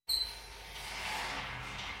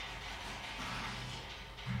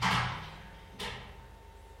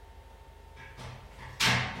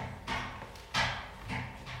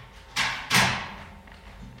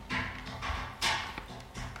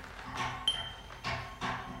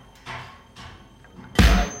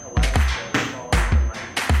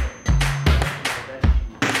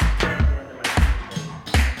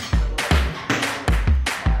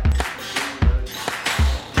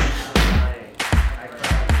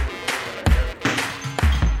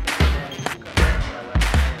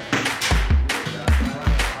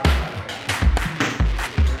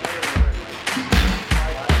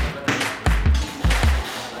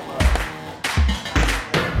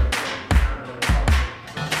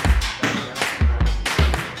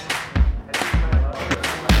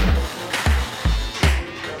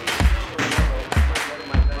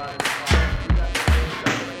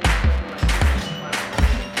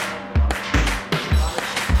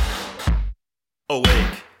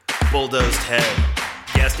bulldozed head,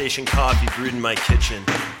 gas station coffee brewed in my kitchen.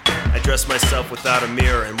 I dress myself without a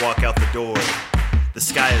mirror and walk out the door. The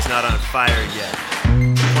sky is not on fire yet.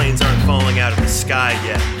 The planes aren't falling out of the sky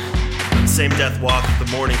yet. The same death walk of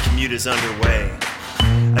the morning commute is underway.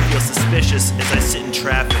 I feel suspicious as I sit in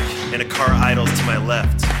traffic and a car idles to my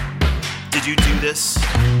left. Did you do this?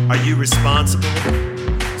 Are you responsible?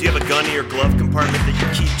 Do you have a gun in your glove compartment that you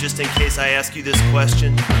keep just in case I ask you this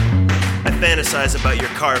question? I fantasize about your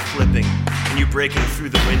car flipping and you breaking through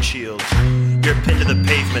the windshield. You're pinned to the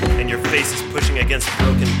pavement and your face is pushing against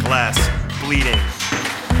broken glass, bleeding.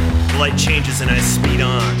 The light changes and I speed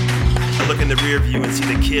on. I look in the rear view and see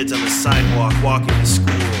the kids on the sidewalk walking to school,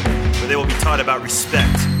 where they will be taught about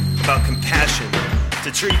respect, about compassion,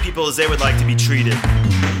 to treat people as they would like to be treated.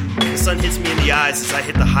 The sun hits me in the eyes as I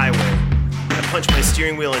hit the highway. I punch my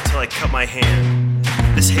steering wheel until I cut my hand.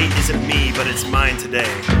 This hate isn't me, but it's mine today.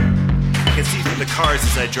 I can see through the cars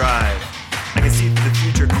as I drive. I can see through the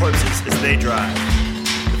future corpses as they drive.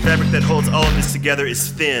 The fabric that holds all of this together is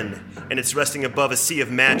thin, and it's resting above a sea of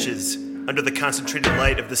matches, under the concentrated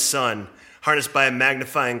light of the sun, harnessed by a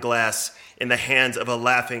magnifying glass in the hands of a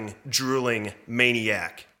laughing, drooling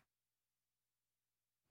maniac.